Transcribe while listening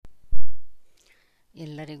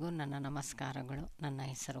ಎಲ್ಲರಿಗೂ ನನ್ನ ನಮಸ್ಕಾರಗಳು. ನನ್ನ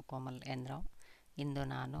ಹೆಸರು ಕೋಮಲ್ ಎಂದ್ರಾವ್. ಇಂದು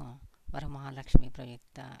ನಾನು ವರಮಹಾಲಕ್ಷ್ಮಿ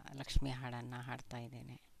ಪ್ರಯುಕ್ತ ಲಕ್ಷ್ಮಿ ಹಾಡನ್ನು ಹಾಡ್ತಾ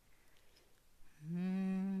ಇದ್ದೇನೆ.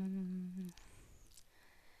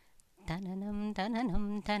 ತನನಂ ತನನಂ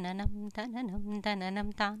ತನನಂ ತನನಂ ತನನಂ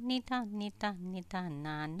ತಾನ್ನಿ ತಾನ್ನಿ ತಾನ್ನಿ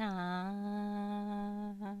ತಾನ್ನ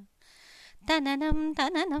ತನನಂ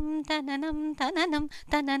ತನನಂ ತನನಂ ತನನಂ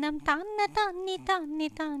ತನನಂ ತಾನ್ನ ತಾನ್ನಿ ತಾನ್ನಿ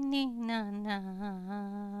ತಾನ್ನಿ ನಾನ.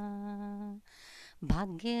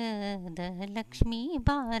 ಭಾಗ್ಯದ ಲಕ್ಷ್ಮೀ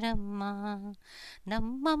ಬಾರಮ್ಮ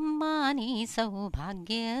ನಮ್ಮಮ್ಮ ನೀ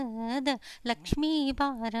ಸೌಭಾಗ್ಯದ ಲಕ್ಷ್ಮೀ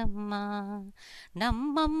ಬಾರಮ್ಮ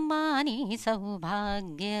ನಮ್ಮಮ್ಮ ನೀ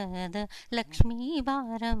ಸೌಭಾಗ್ಯದ ಲಕ್ಷ್ಮೀ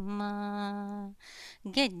ಬಾರಮ್ಮ.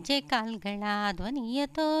 ಗೆಜ್ಜೆ ಕಾಲ್ಗಳ ಧ್ವನಿಯ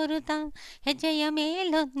ತೋರುತ್ತ ಹೆಜ್ಜೆಯ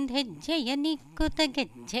ಮೇಲೊಂದು ಹೆಜ್ಜೆಯ ನಿಕ್ಕುತ್ತ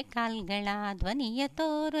ಗೆಜ್ಜೆ ಕಾಲ್ಗಳ ಧ್ವನಿಯ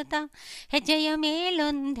ತೋರುತ್ತ ಹೆಜ್ಜೆಯ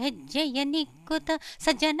ಮೇಲೊಂದು ಹೆಜ್ಜೆಯ ನಿಕ್ಕುತ್ತ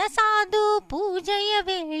ಸಜ್ಜನ ಸಾಧು ಪೂಜೆಯ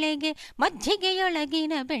ವೇಳೆಗೆ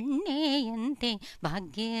ಮಜ್ಜಿಗೆಯೊಳಗಿನ ಬೆಣ್ಣೆಯಂತೆ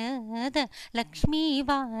ಭಾಗ್ಯದ ಲಕ್ಷ್ಮೀ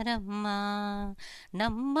ಬಾರಮ್ಮ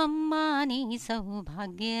ನಮ್ಮಮ್ಮ ನೀ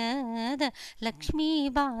ಸೌಭಾಗ್ಯದ ಲಕ್ಷ್ಮೀ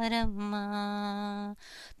ಬಾರಮ್ಮ.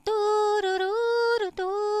 ತೂರುರೂರು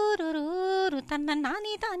ತೂರುರೂರು ತನ್ನ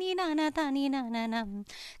ನಾನಿ ತಾನಿ ನಾನ ತಾನಿ ನಾನನಂ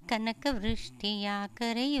ಕನಕ ವೃಷ್ಟಿಯ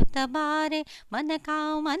ಕರೆಯುತ್ತ ಬಾರೆ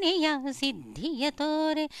ಮನಕಾಮನೆಯ ಸಿದ್ಧಿಯ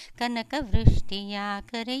ತೋರೆ ಕನಕ ವೃಷ್ಟಿಯ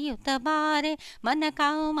ಕರೆಯುತ್ತ ಬಾರೆ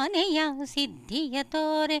ಮನಕಾಮನೆಯ ಸಿದ್ಧಿಯ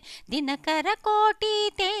ತೋರೆ ದಿನಕರ ಕೋಟಿ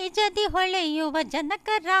ತೇಜದಿ ಹೊಳೆಯುವ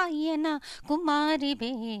ಜನಕರಾಯನ ಕುಮಾರಿ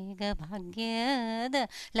ಬೇಗ ಭಾಗ್ಯದ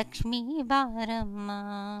ಲಕ್ಷ್ಮೀ ಬಾರಮ್ಮ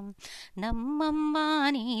ನಮ್ಮಮ್ಮ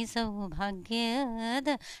ನೀ ಸೌಭಾಗ್ಯದ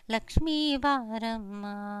ಲಕ್ಷ್ಮೀ ಬಾರಮ್ಮ.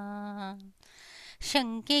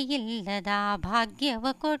 ಶಂಕೆಯಿಲ್ಲದ ಭಾಗ್ಯವ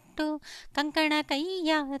ಕೊಟ್ಟು ಕಂಕಣ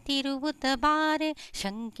ಕೈಯ ತಿರುವುತ ಬಾರೆ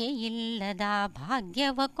ಶಂಕೆಯಿಲ್ಲದ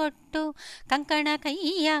ಭಾಗ್ಯವ ಕೊಟ್ಟು ಕಂಕಣ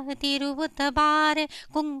ಕೈಯ ತಿರುವುತ ಬಾರೆ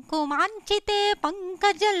ಕುಂಕುಮಾಂಚಿತೆ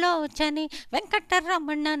ಪಂಕಜಲೋಚನೆ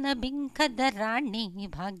ವೆಂಕಟರಮಣನ ಬಿಂಕದ ರಾಣಿ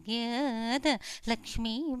ಭಾಗ್ಯದ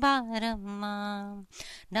ಲಕ್ಷ್ಮೀ ಬಾರಮ್ಮ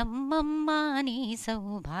ನಮ್ಮಮ್ಮ ನೀ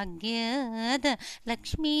ಸೌಭಾಗ್ಯದ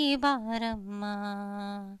ಲಕ್ಷ್ಮೀ ಬಾರಮ್ಮ.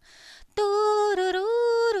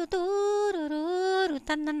 ತೂರುರೂರು ತೂರುರೂರು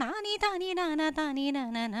ತನ್ನ ನಾನಿ ತಾನಿ ನಾನ ತಾನಿ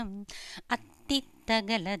ನಾನನಂ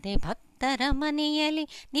ಅತ್ತಿತ್ತಗಲದೆ ಭಕ್ತರ ಮನೆಯಲ್ಲಿ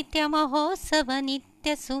ನಿತ್ಯ ಮಹೋತ್ಸವ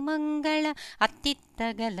ನಿತ್ಯ ಸುಮಂಗಳ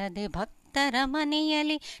ಅತ್ತಿತ್ತಗಲದೆ ಭಕ್ತರ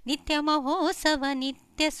ಮನೆಯಲ್ಲಿ ನಿತ್ಯ ಮಹೋತ್ಸವ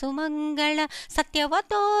ನಿತ್ಯ ಸುಮಂಗಳ ಸತ್ಯವ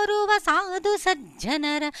ತೋರುವ ಸಾಧು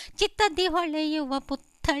ಸಜ್ಜನರ ಚಿತ್ತದಿ ಹೊಳೆಯುವ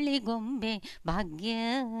ಪುತ್ಥಳಿಗೊಂಬೆ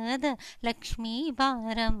ಭಾಗ್ಯದ ಲಕ್ಷ್ಮೀ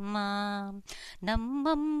ಬಾರಮ್ಮ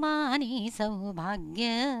ನಮ್ಮಮ್ಮ ನೀ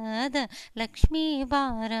ಸೌಭಾಗ್ಯದ ಲಕ್ಷ್ಮೀ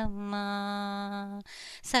ಬಾರಮ್ಮ.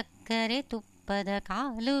 ಸಕ್ಕರೆ ತುಪ್ಪದ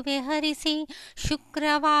ಕಾಲುವೆ ಹರಿಸಿ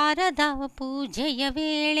ಶುಕ್ರವಾರದ ಪೂಜೆಯ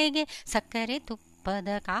ವೇಳೆಗೆ ಸಕ್ಕರೆ ತುಪ್ಪದ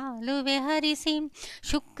ಕಾಲುವೆ ಹರಿಸಿ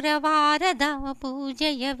ಶುಕ್ರವಾರದ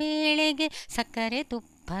ಪೂಜೆಯ ವೇಳೆಗೆ ಸಕ್ಕರೆ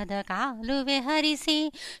ತುಪ್ಪದ ಕಾಲುವೆ ಹರಿಸಿ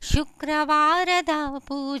ಶುಕ್ರವಾರದ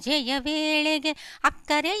ಪೂಜೆಯ ವೇಳೆಗೆ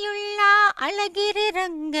ಅಕ್ಕರೆಯುಳ್ಳ ಅಳಗಿರಿ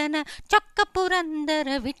ರಂಗನ ಚೊಕ್ಕ ಪುರಂದರ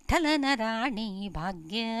ವಿಠಲನ ರಾಣಿ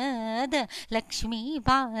ಭಾಗ್ಯದ ಲಕ್ಷ್ಮೀ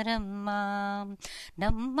ಬಾರಮ್ಮ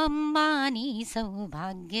ನಮ್ಮಮ್ಮ ನೀ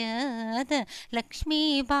ಸೌಭಾಗ್ಯದ ಲಕ್ಷ್ಮೀ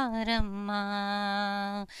ಬಾರಮ್ಮ.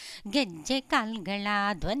 ಗೆಜ್ಜೆ ಕಾಲ್ಗಳ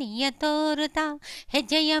ಧ್ವನಿಯ ತೋರುತ್ತ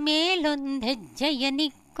ಹೆಜ್ಜೆಯ ಮೇಲೊಂದು ಹೆಜ್ಜೆಯ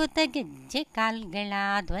ನಿಕ್ಕುತ್ತ ಗೆಜ್ಜೆ ಕಾಲ್ಗಳ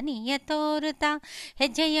ಧ್ವನಿಯ ತೋರುತ್ತ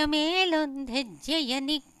ಹೆಜ್ಜೆಯ ಮೇಲೊಂದು ಹೆಜ್ಜೆಯ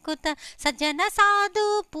ನಿಕ್ಕುತ್ತ ಸಜ್ಜನ ಸಾಧು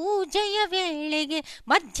ಪೂಜೆಯ ವೇಳೆಗೆ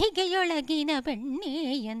ಮಜ್ಜಿಗೆಯೊಳಗಿನ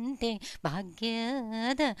ಬೆಣ್ಣೆಯಂತೆ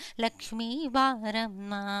ಭಾಗ್ಯದ ಲಕ್ಷ್ಮೀ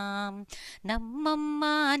ಬಾರಮ್ಮ ನಮ್ಮಮ್ಮ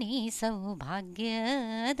ನೀ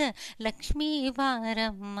ಸೌಭಾಗ್ಯದ ಲಕ್ಷ್ಮೀ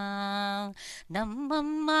ಬಾರಮ್ಮ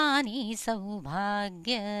ನಮ್ಮಮ್ಮ ನೀ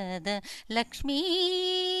ಸೌಭಾಗ್ಯದ ಲಕ್ಷ್ಮೀ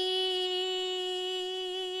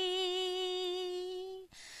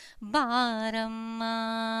ಬಾರಮ್ಮ.